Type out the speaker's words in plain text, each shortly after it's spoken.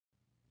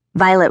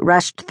Violet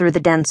rushed through the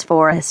dense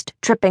forest,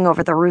 tripping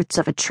over the roots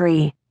of a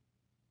tree.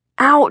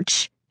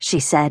 "Ouch," she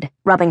said,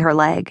 rubbing her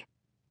leg.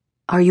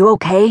 "Are you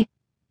okay?"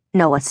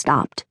 Noah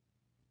stopped.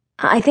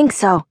 "I think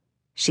so,"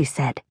 she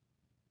said.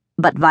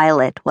 But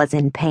Violet was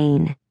in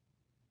pain.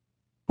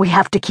 "We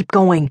have to keep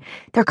going.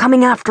 They're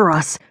coming after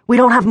us. We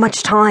don't have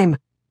much time."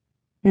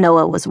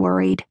 Noah was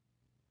worried.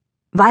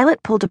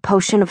 Violet pulled a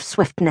potion of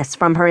swiftness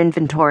from her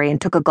inventory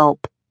and took a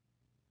gulp.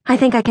 "I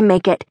think I can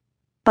make it.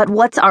 But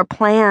what's our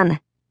plan?"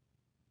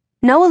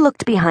 Noah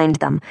looked behind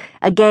them.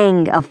 A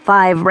gang of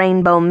 5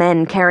 rainbow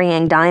men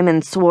carrying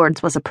diamond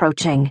swords was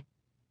approaching.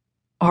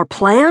 "Our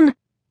plan?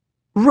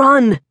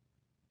 Run!"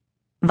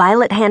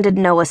 Violet handed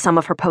Noah some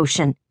of her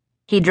potion.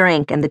 He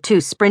drank, and the two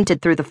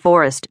sprinted through the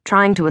forest,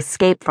 trying to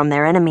escape from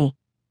their enemy.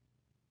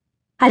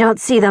 "I don't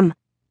see them."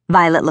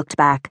 Violet looked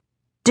back.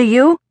 "Do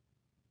you?"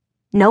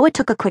 Noah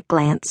took a quick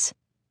glance.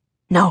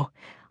 "No,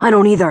 I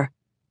don't either.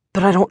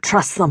 But I don't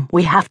trust them.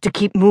 We have to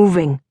keep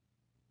moving."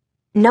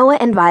 Noah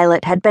and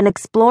Violet had been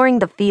exploring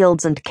the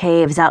fields and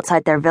caves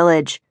outside their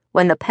village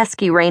when the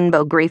pesky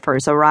rainbow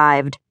griefers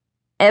arrived.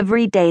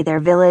 Every day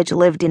their village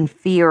lived in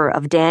fear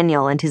of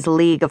Daniel and his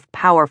league of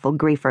powerful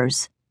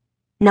griefers.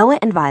 Noah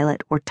and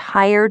Violet were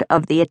tired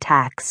of the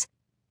attacks.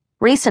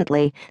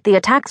 Recently, the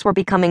attacks were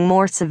becoming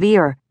more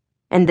severe,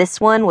 and this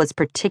one was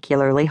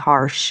particularly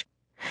harsh.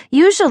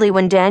 Usually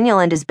when Daniel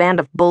and his band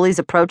of bullies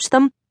approached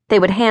them, they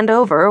would hand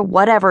over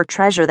whatever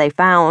treasure they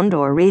found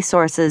or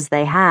resources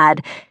they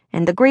had,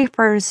 and the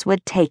griefers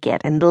would take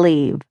it and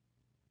leave.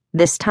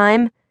 This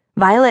time,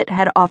 Violet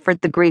had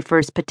offered the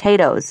griefers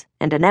potatoes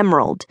and an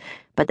emerald,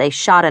 but they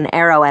shot an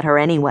arrow at her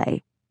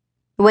anyway.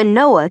 When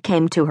Noah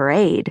came to her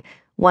aid,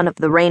 one of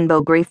the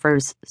rainbow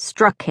griefers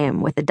struck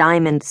him with a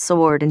diamond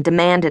sword and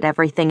demanded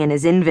everything in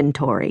his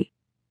inventory.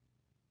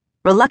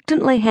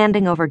 Reluctantly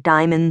handing over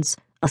diamonds,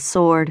 a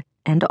sword,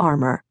 and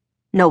armor,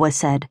 Noah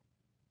said,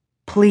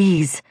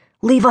 "Please,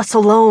 leave us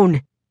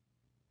alone."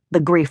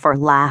 The griefer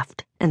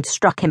laughed and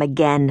struck him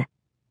again.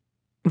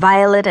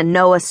 Violet and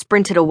Noah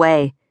sprinted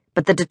away,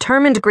 but the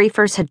determined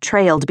griefers had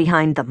trailed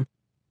behind them.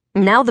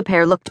 Now the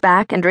pair looked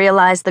back and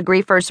realized the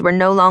griefers were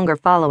no longer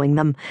following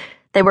them.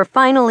 They were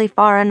finally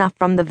far enough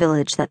from the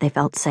village that they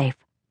felt safe.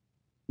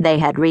 They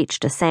had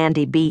reached a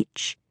sandy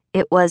beach.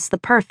 It was the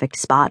perfect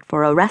spot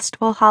for a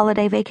restful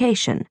holiday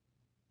vacation.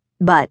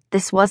 But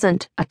this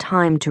wasn't a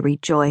time to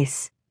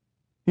rejoice.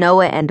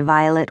 Noah and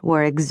Violet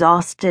were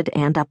exhausted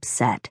and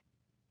upset.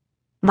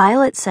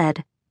 Violet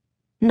said,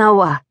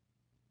 "Noah,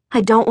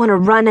 I don't want to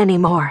run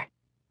anymore."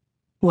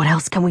 "What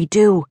else can we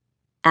do?"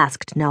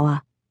 asked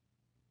Noah.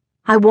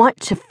 "I want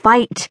to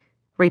fight,"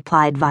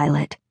 replied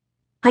Violet.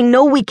 "I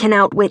know we can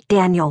outwit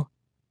Daniel.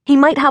 He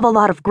might have a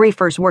lot of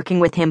griefers working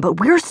with him, but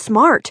we're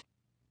smart.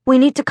 We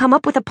need to come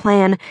up with a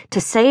plan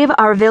to save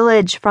our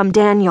village from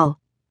Daniel."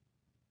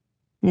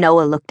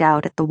 Noah looked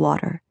out at the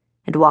water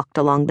and walked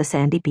along the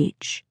sandy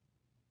beach.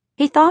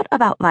 He thought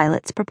about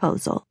Violet's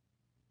proposal.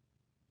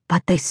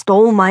 "But they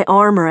stole my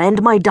armor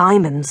and my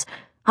diamonds.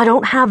 I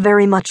don't have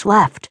very much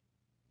left."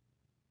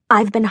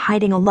 "I've been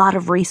hiding a lot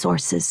of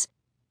resources,"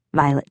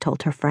 Violet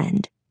told her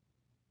friend.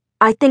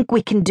 "I think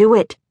we can do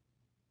it."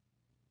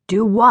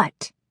 "Do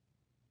what?"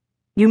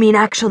 "You mean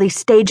actually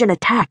stage an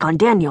attack on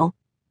Daniel?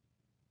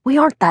 We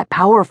aren't that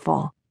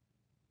powerful."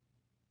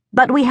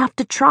 "But we have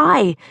to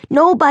try.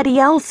 Nobody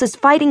else is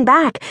fighting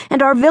back,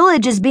 and our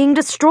village is being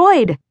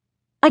destroyed.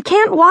 I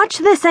can't watch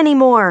this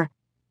anymore.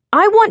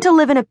 I want to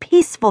live in a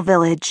peaceful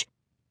village,"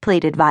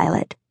 pleaded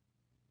Violet.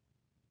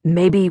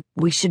 "Maybe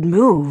we should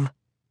move,"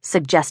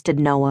 suggested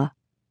Noah.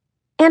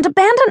 "And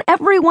abandon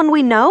everyone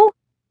we know?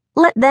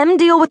 Let them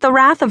deal with the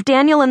wrath of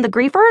Daniel and the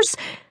griefers?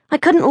 I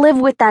couldn't live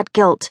with that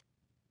guilt.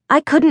 I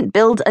couldn't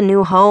build a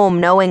new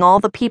home knowing all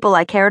the people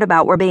I cared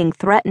about were being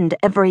threatened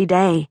every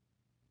day."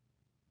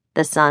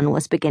 The sun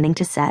was beginning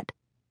to set.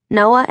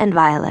 Noah and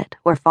Violet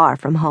were far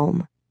from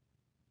home.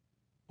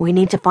 "We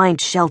need to find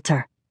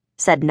shelter,"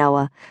 said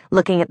Noah,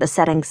 looking at the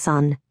setting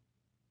sun.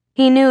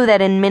 He knew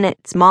that in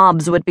minutes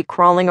mobs would be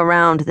crawling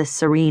around this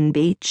serene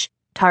beach,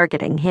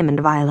 targeting him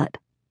and Violet.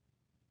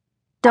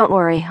 "Don't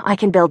worry, I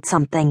can build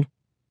something,"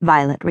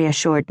 Violet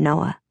reassured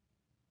Noah.